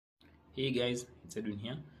Hey guys, it's Edwin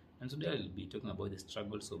here, and today I'll be talking about the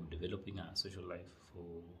struggles of developing a social life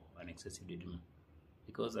for an excessive daydreamer.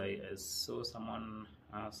 Because I saw someone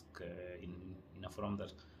ask in a forum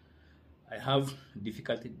that I have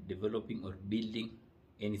difficulty developing or building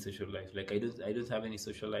any social life. Like I don't have any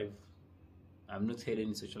social life. I've not had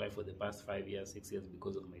any social life for the past 5 years, 6 years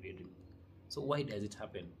because of my daydreaming. So why does it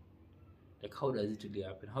happen? Like how does it really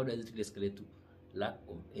happen? How does it really escalate to lack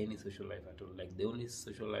of any social life at all? Like the only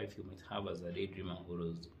social life you might have as a daydreamer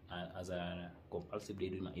or as a compulsive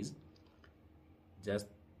daydreamer is just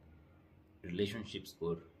relationships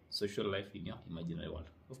or social life in your imaginary world.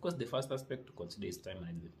 Of course, the first aspect to consider is time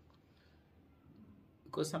management,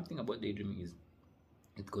 because something about daydreaming is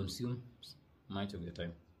it consumes much of your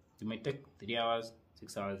time. You might take 3 hours,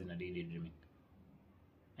 6 hours in a day daydreaming.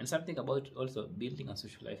 And something about also building a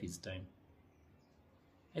social life is time.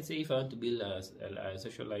 Let's say if I want to build a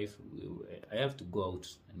social life, I have to go out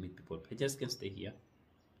and meet people. I just can't stay here.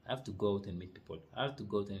 I have to go out and meet people. I have to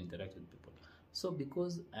go out and interact with people. So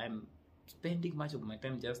because I'm spending much of my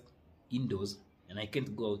time just indoors and I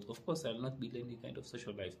can't go out, of course I'll not build any kind of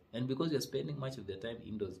social life. And because you're spending much of your time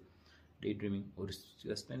indoors daydreaming, or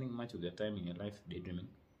you're spending much of your time in your life daydreaming,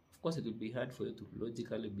 of course it will be hard for you to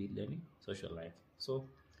logically build any social life. So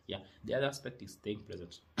yeah, the other aspect is staying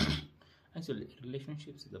present. Actually,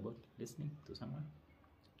 relationships is about listening to someone,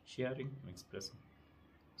 sharing, and expressing.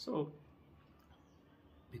 So,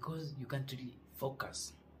 because you can't really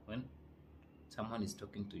focus when someone is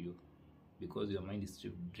talking to you, because your mind is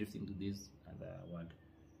drifting to this other world,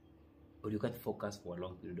 or you can't focus for a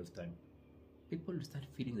long period of time, people will start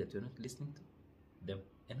feeling that you're not listening to them.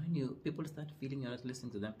 And when people start feeling you're not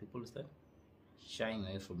listening to them, people will start shying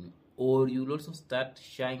away from you, or you'll also start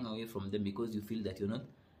shying away from them because you feel that you're not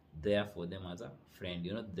there for them as a friend,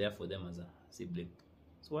 you're not there for them as a sibling.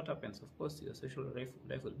 So what happens? Of course, your social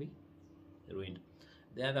life will be ruined.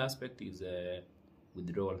 The other aspect is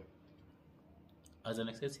withdrawal. As an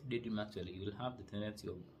excessive daydream, actually, you will have the tendency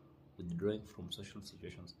of withdrawing from social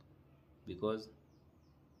situations because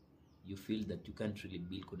you feel that you can't really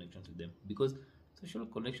build connections with them, because social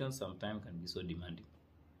connections sometimes can be so demanding.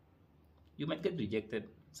 You might get rejected,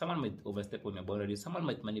 someone might overstep on your boundaries, someone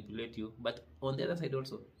might manipulate you, but on the other side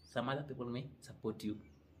also, some other people may support you,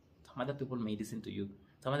 some other people may listen to you,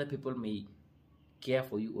 some other people may care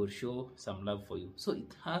for you or show some love for you. So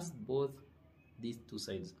it has both these two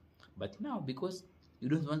sides. But now, because you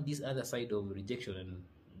don't want this other side of rejection and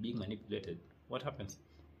being manipulated, what happens?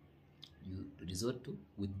 You resort to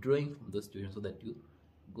withdrawing from those situations so that you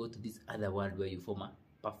go to this other world where you form a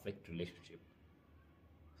perfect relationship.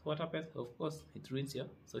 So what happens? Of course, it ruins your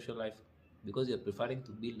social life because you're preferring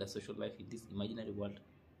to build a social life in this imaginary world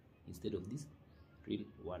instead of this real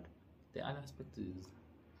world. The other aspect is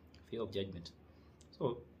fear of judgment.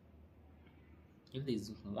 So, if there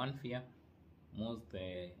is one fear most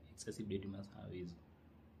excessive daydreamers have is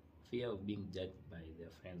fear of being judged by their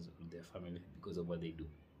friends or their family because of what they do.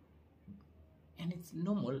 And it's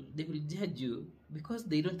normal, they will judge you because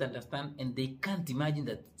they don't understand and they can't imagine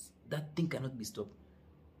that that thing cannot be stopped.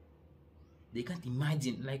 They can't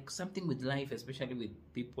imagine, like something with life, especially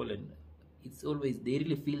with people, and it's always they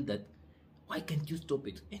really feel that why can't you stop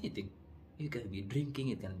it? Anything. It can be drinking,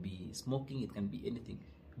 it can be smoking, it can be anything.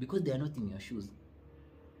 Because they are not in your shoes,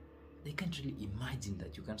 they can't really imagine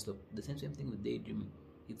that you can't stop. The same thing with daydreaming.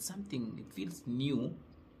 It's something, it feels new,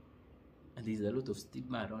 and there's a lot of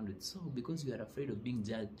stigma around it. So because you are afraid of being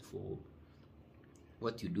judged for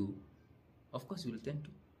what you do, of course you will tend to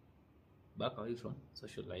back away from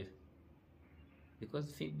social life, because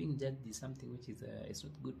being judged is something which is it's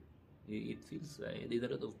not good. It feels there's a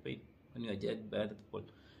lot of pain when you are judged by other people.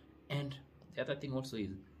 And the other thing also is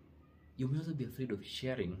you may also be afraid of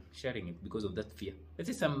sharing it because of that fear.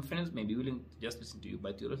 Let's say some friends may be willing to just listen to you,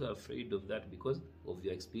 but you're also afraid of that because of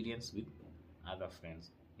your experience with other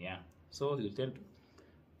friends. Yeah, so you tend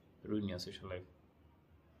to ruin your social life.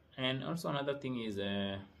 And also another thing is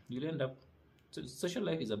you'll end up, so social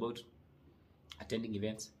life is about attending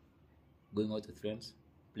events, going out with friends,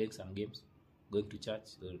 playing some games, going to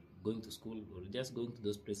church or going to school, or just going to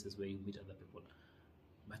those places where you meet other people.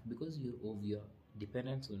 But because of your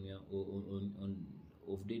dependence on your on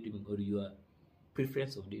of daydreaming, or your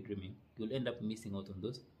preference of daydreaming, you'll end up missing out on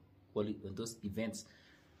those events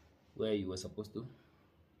where you were supposed to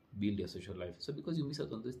build your social life. So because you miss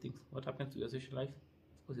out on those things, what happens to your social life?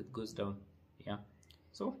 Of course, it goes down. Yeah.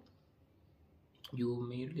 So you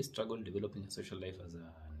may really struggle developing a social life as an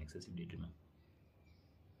excessive daydreamer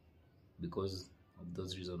because of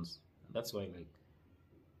those reasons. And that's why, like,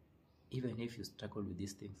 even if you struggle with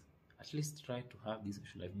these things, at least try to have this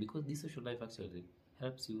social life, because this social life actually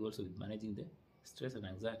helps you also with managing the stress and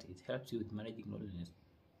anxiety. It helps you with managing loneliness.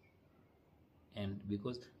 And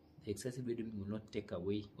because the excessive daydreaming will not take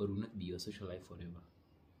away or will not be your social life forever.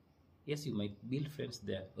 Yes, you might build friends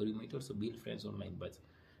there, or you might also build friends online, but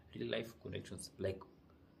real life connections, like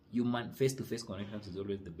human face to face connections, is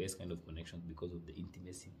always the best kind of connections because of the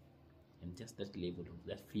intimacy and just that level of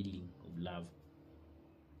that feeling of love.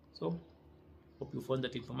 So, hope you found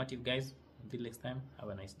that informative, guys. Until next time, have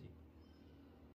a nice day.